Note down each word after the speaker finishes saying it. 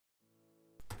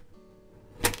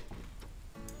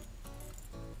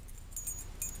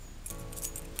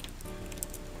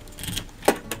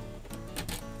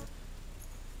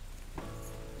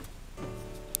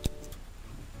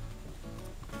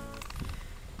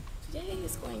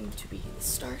is going to be the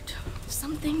start of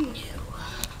something new.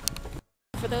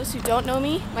 For those who don't know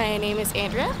me, my name is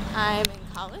Andrea. I'm in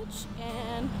college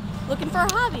and looking for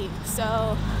a hobby, so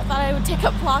I thought I would take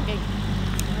up vlogging.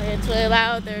 It's really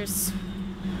loud. There's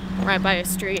right by a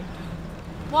street.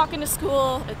 Walking to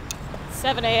school at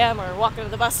 7 a.m. or walking to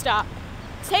the bus stop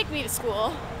to take me to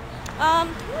school.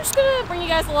 I'm just gonna bring you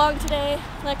guys along today,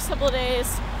 next couple of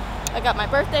days. I got my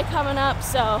birthday coming up,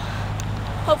 so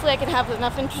hopefully I can have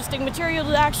enough interesting material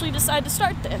to actually decide to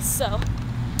start this. So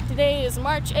today is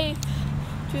March 8th,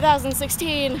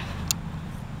 2016.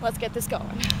 Let's get this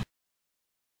going.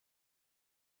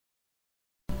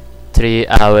 3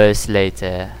 hours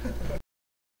later.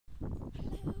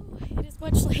 It is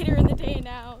much later in the day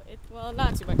now. Well,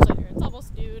 not too much later. It's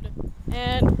almost noon.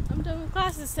 And I'm done with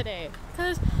classes today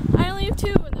because I only have 2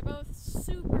 and they're both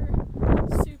super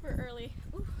early.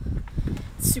 Ooh,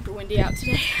 it's super windy out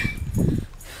today.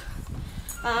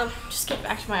 Just get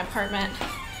back to my apartment.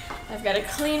 I've got to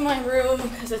clean my room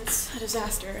because it's a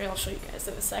disaster. I'll show you guys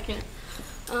in a second.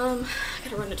 I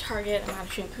gotta run to Target. I'm out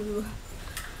of shampoo.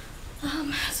 So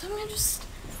I'm gonna just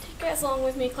take you guys along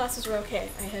with me. Classes were okay.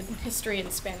 I had history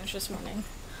and Spanish this morning.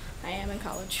 I am in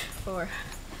college, in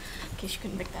case you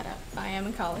couldn't pick that up. I am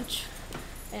in college,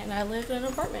 and I live in an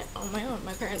apartment on my own.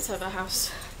 My parents have a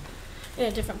house in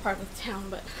a different part of the town,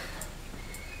 but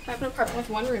I have an apartment with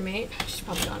one roommate. She's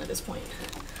probably gone at this point.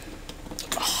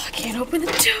 Oh, I can't open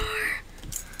the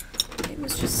door. It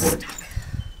was just stuck.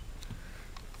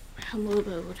 My humble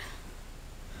abode.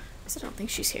 I don't think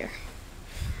she's here.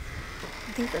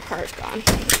 I think her car's gone.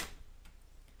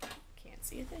 Can't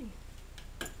see a thing.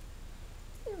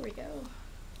 There we go.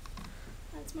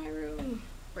 That's my room.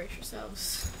 Brace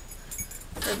yourselves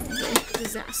for the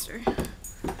disaster.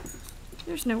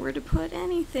 There's nowhere to put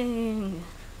anything.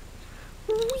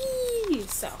 Whee!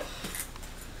 So,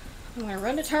 I'm gonna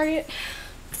run to Target.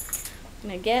 I'm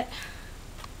gonna get,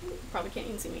 probably can't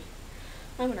even see me.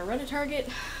 I'm gonna run to Target.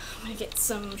 I'm gonna get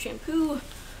some shampoo,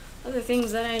 other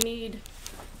things that I need,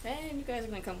 and you guys are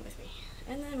gonna come with me.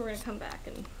 And then we're gonna come back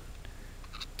and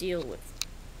deal with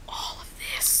all of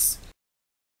this.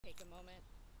 Take a moment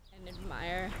and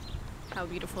admire how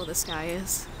beautiful the sky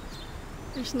is.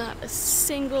 There's not a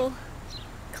single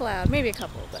cloud, maybe a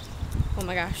couple, but oh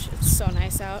my gosh, it's so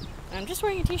nice out. I'm just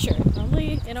wearing a t-shirt.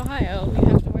 Normally in Ohio, you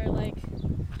have to wear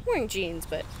I'm wearing jeans,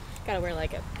 but gotta wear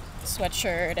like a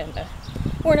sweatshirt and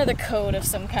or another coat of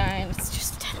some kind. It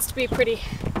just tends to be pretty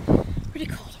cold.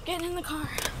 I'm getting in the car.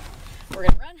 We're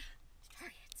gonna run to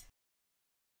Target.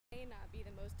 May not be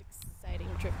the most exciting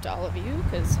trip to all of you,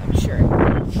 because I'm sure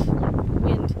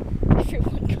wind,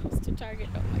 everyone goes to Target.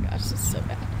 Oh my gosh, this is so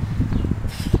bad.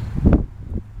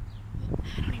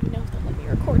 I don't even know if they'll let me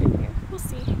record in here. We'll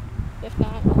see. If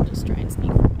not, I'll just try and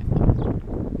sneak from my phone.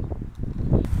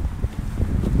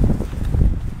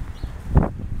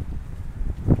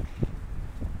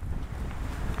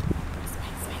 This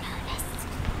makes me nervous.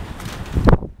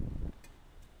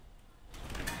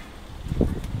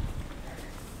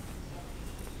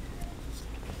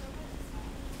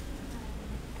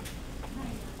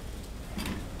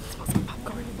 It smells like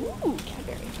popcorn. Ooh,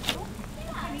 Cadbury.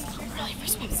 It's really for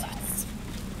swimsuits.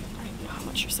 I don't even know how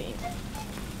much you're seeing.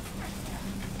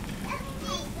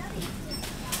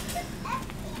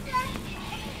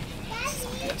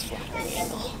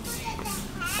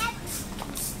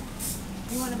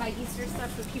 You want to buy Easter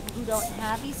stuff for people who don't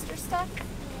have Easter stuff?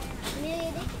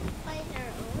 Maybe they can find their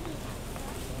own.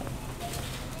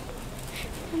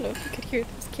 I don't know if you could hear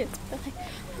those kids, but like, I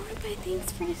want to buy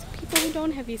things for these people who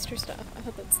don't have Easter stuff. I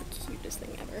thought that's the cutest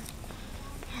thing ever.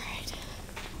 Alright.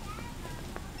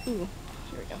 Ooh,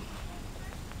 here we go.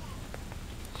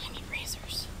 I need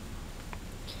razors.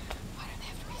 Why do they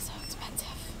have to be so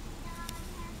expensive?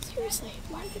 Seriously,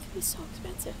 why do they have to be so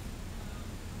expensive?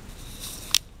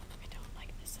 I don't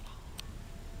like this at all.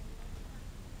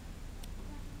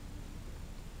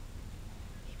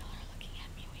 People are looking at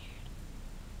me weird.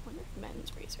 I wonder if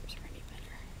men's razors are any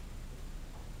better.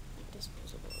 Like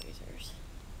disposable razors.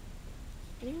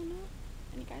 Anyone know?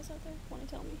 Any guys out there want to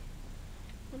tell me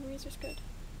when a razor's good?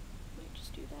 Might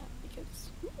just do that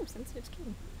because, ooh, sensitive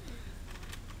skin.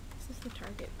 This is the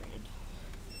Target brand.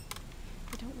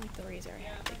 I don't like the razor I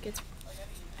have. It gets,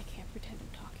 I can't pretend I'm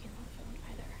talking on the phone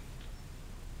either.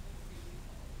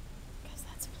 Because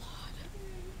that's flawed.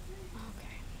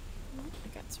 Okay. Well, I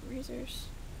got some razors.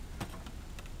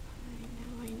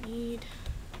 Now I need,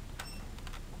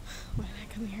 what did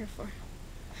I come here for?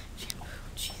 Shampoo,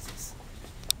 Jesus.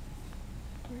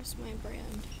 Where's my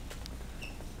brand?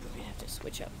 I might have to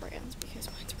switch up brands because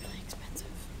mine's really expensive.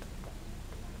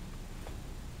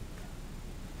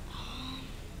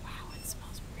 Wow, it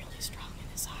smells really strong in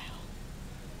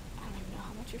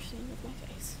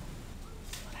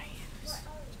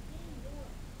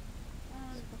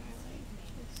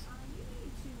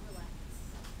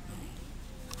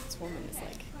woman is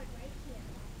like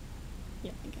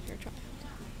yelling at her child.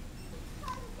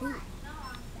 Ooh.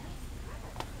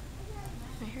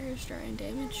 My hair is dry and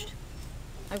damaged.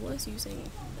 I was using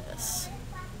this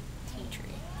tea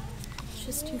tree. It's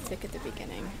just too thick at the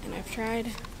beginning, and I've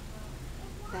tried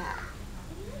that,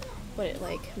 but it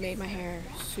like made my hair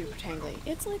super tangly.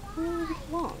 It's like really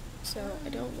long, so I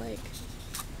don't like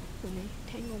when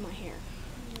they tangle my hair.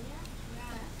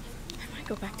 I might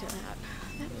go back to that.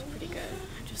 That was pretty good.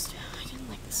 I didn't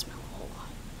like the smell a whole lot.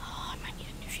 Oh, I might need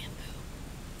a new shampoo.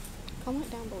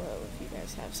 Comment down below if you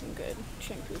guys have some good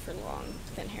shampoo for long,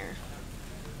 thin hair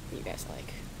that you guys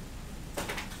like.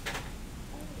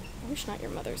 I wish Not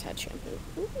Your Mother's had shampoo.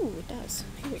 Ooh, it does.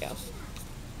 Here we go.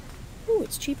 Ooh,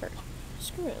 it's cheaper.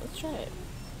 Screw it, let's try it.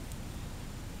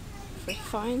 For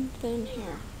fine, thin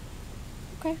hair.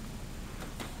 Okay.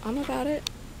 I'm about it.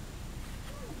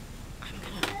 I'm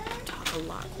gonna talk a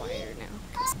lot quieter now.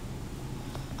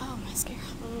 Oh, mascara.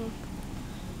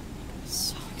 Makeup is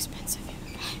so expensive,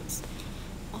 you guys.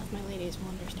 All of my ladies will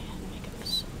understand makeup is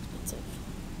so expensive.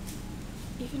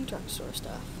 Even drugstore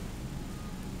stuff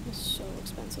is so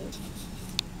expensive.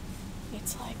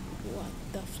 It's like, what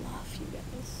the fluff, you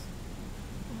guys.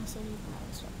 Also new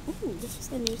bottle stuff. Ooh, this is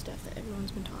the new stuff that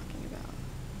everyone's been talking about.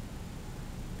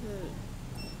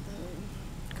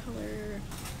 The color.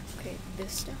 Okay,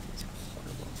 this stuff is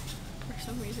horrible. For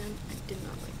some reason, I did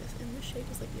not like this. And this shade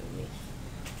is like the only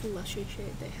lushy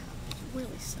shade they have. It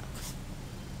really sucks.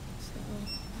 So,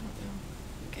 I don't know.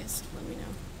 You guys let me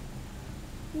know.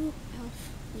 Ooh, Elf,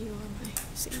 you are my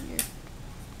savior.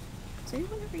 Has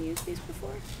anyone ever used these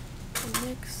before? The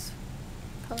NYX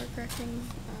color correcting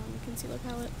concealer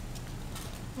palette.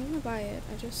 I want to buy it.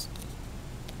 I just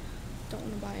don't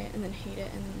want to buy it and then hate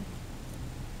it and then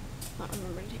not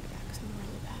remember to take it back because I'm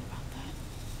really bad about that.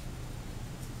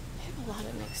 They have a lot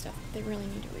of NYX stuff. They really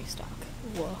need to restock.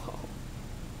 Whoa.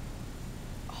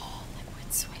 Oh,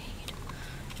 liquid suede.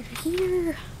 They're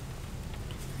here.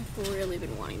 I've really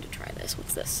been wanting to try this.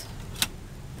 What's this?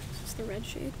 Is this the red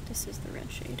shade? This is the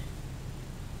red shade.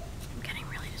 I'm getting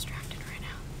really distracted right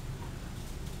now.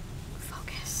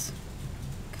 Focus.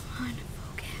 Come on,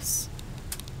 focus.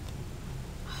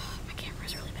 Oh, my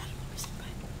camera's really bad at focusing,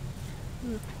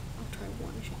 but I'll try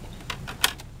one shade.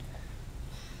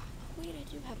 Oh, wait, I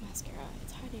do have mascara.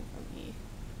 It's hiding from me.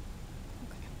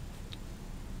 Okay.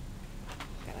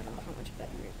 God, I don't know how much of that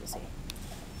you're able to see.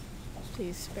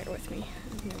 Please bear with me.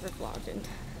 I've never vlogged and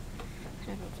I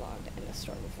haven't vlogged in a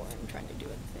store before. I'm trying to do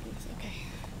other things. Okay.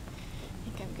 I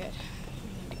think I'm good. We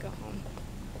need to go home.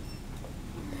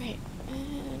 Alright,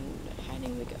 and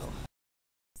hiding we go.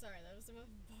 Sorry, that was the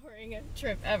most boring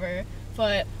trip ever,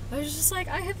 but I was just like,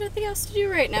 I have nothing else to do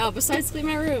right now besides clean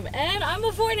my room, and I'm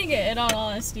avoiding it in all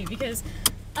honesty because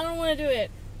I don't want to do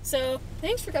it. So,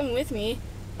 thanks for coming with me.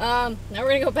 Now we're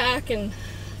gonna go back and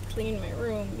clean my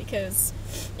room because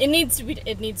it needs to be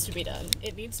done.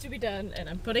 It needs to be done, and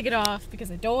I'm putting it off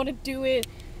because I don't want to do it,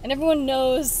 and everyone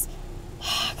knows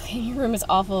cleaning your room is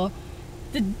awful.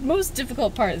 The most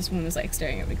difficult part, this woman was like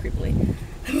staring at me creepily.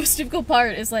 The most difficult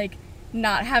part is like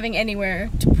not having anywhere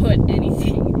to put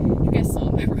anything. You guys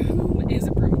saw my room is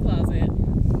a broom closet,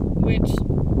 which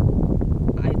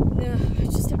I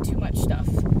just have too much stuff.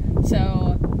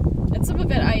 So, and some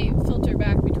of it I filter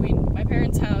back between my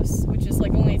parents' house, which is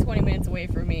like only 20 minutes away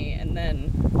from me, and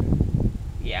then,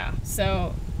 yeah.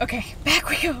 So, okay, back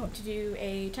we go to do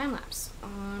a time lapse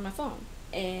on my phone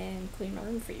and clean my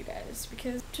room for you guys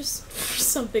because just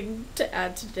something to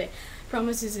add to today.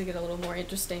 Promise is gonna get a little more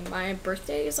interesting. My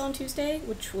birthday is on Tuesday,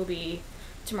 which will be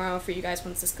tomorrow for you guys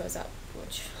once this goes up,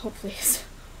 which hopefully is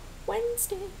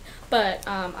Wednesday. But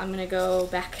I'm gonna go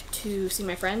back to see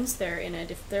my friends. They're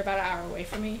they're about an hour away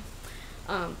from me.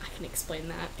 I can explain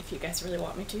that if you guys really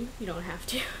want me to. You don't have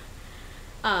to.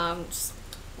 Just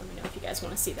let me know if you guys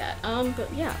want to see that.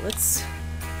 But yeah, let's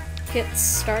get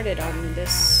started on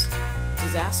this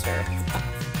disaster.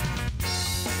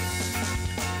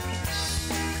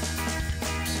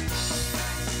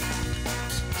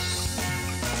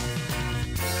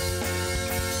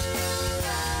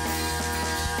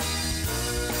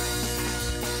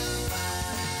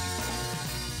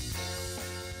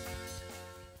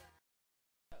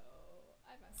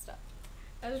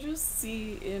 As you'll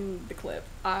see in the clip,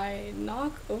 I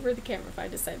knock over the camera if I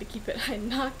decide to keep it. I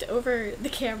knocked over the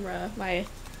camera, my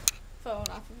phone,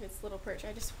 off of its little perch.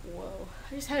 I just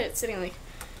had it sitting like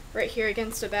right here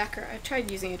against a backer. I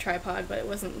tried using a tripod, but it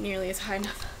wasn't nearly as high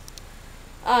enough.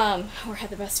 Or had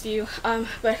the best view.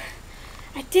 But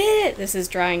I did it! This is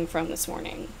drying from this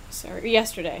morning, or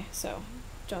yesterday, so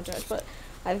don't judge. But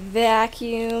I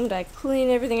vacuumed, I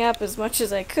cleaned everything up as much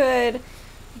as I could.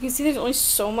 You can see there's only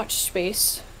so much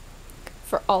space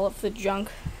for all of the junk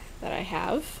that I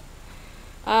have.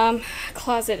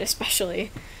 Closet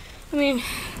especially. I mean,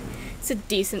 it's a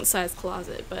decent sized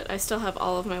closet, but I still have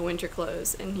all of my winter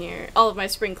clothes in here. All of my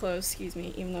spring clothes, excuse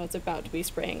me, even though it's about to be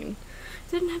spring. And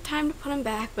didn't have time to put them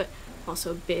back, but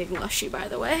also a big lushy, by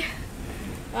the way.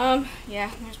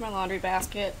 Yeah, there's my laundry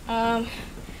basket.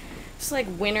 Just like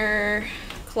winter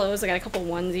clothes. I got a couple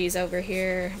onesies over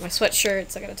here. My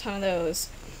sweatshirts, I got a ton of those.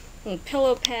 A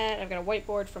pillow pad, I've got a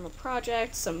whiteboard from a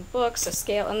project, some books, a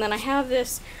scale, and then I have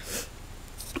this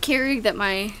Keurig that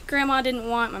my grandma didn't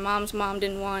want, my mom's mom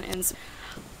didn't want, and so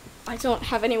I don't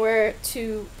have anywhere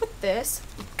to put this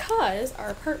because our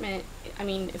apartment, I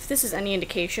mean, if this is any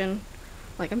indication,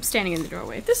 like I'm standing in the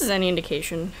doorway, if this is any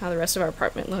indication how the rest of our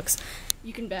apartment looks,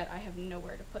 you can bet I have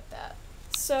nowhere to put that.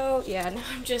 So yeah, now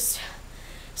I'm just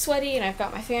sweaty and I've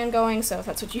got my fan going, so if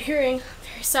that's what you're hearing,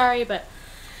 I'm very sorry, but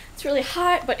it's really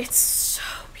hot, but it's so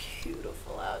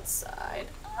beautiful outside.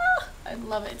 Ah, I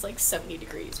love it. It's like 70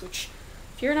 degrees, which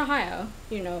if you're in Ohio,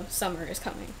 you know summer is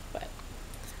coming. But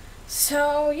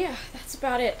so yeah, that's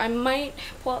about it. I might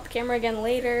pull out the camera again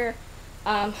later.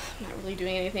 I'm not really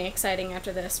doing anything exciting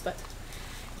after this, but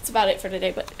that's about it for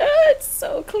today. But it's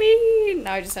so clean.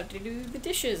 Now I just have to do the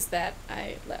dishes that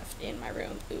I left in my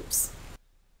room. Oops.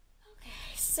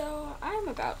 So I'm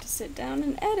about to sit down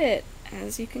and edit,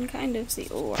 as you can kind of see.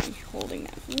 Oh, I'm holding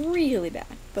that really bad,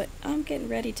 but I'm getting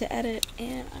ready to edit,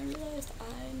 and I realized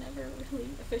I never really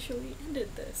officially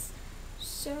ended this.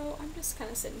 So I'm just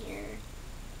kind of sitting here.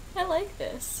 I like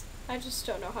this. I just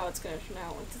don't know how it's going to turn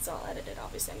out once it's all edited.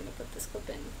 Obviously I'm going to put this clip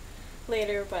in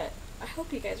later, but I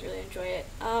hope you guys really enjoy it.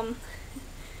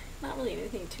 Not really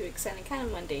anything too exciting, kind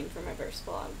of mundane for my first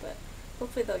vlog, but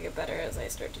hopefully they'll get better as I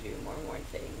start to do more and more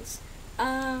things.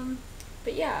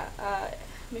 But yeah,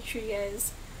 make sure you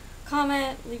guys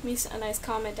comment, leave me a nice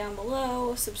comment down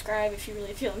below, subscribe if you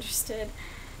really feel interested.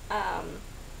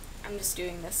 I'm just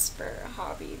doing this for a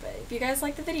hobby, but if you guys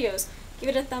like the videos, give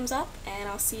it a thumbs up, and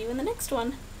I'll see you in the next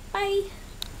one. Bye!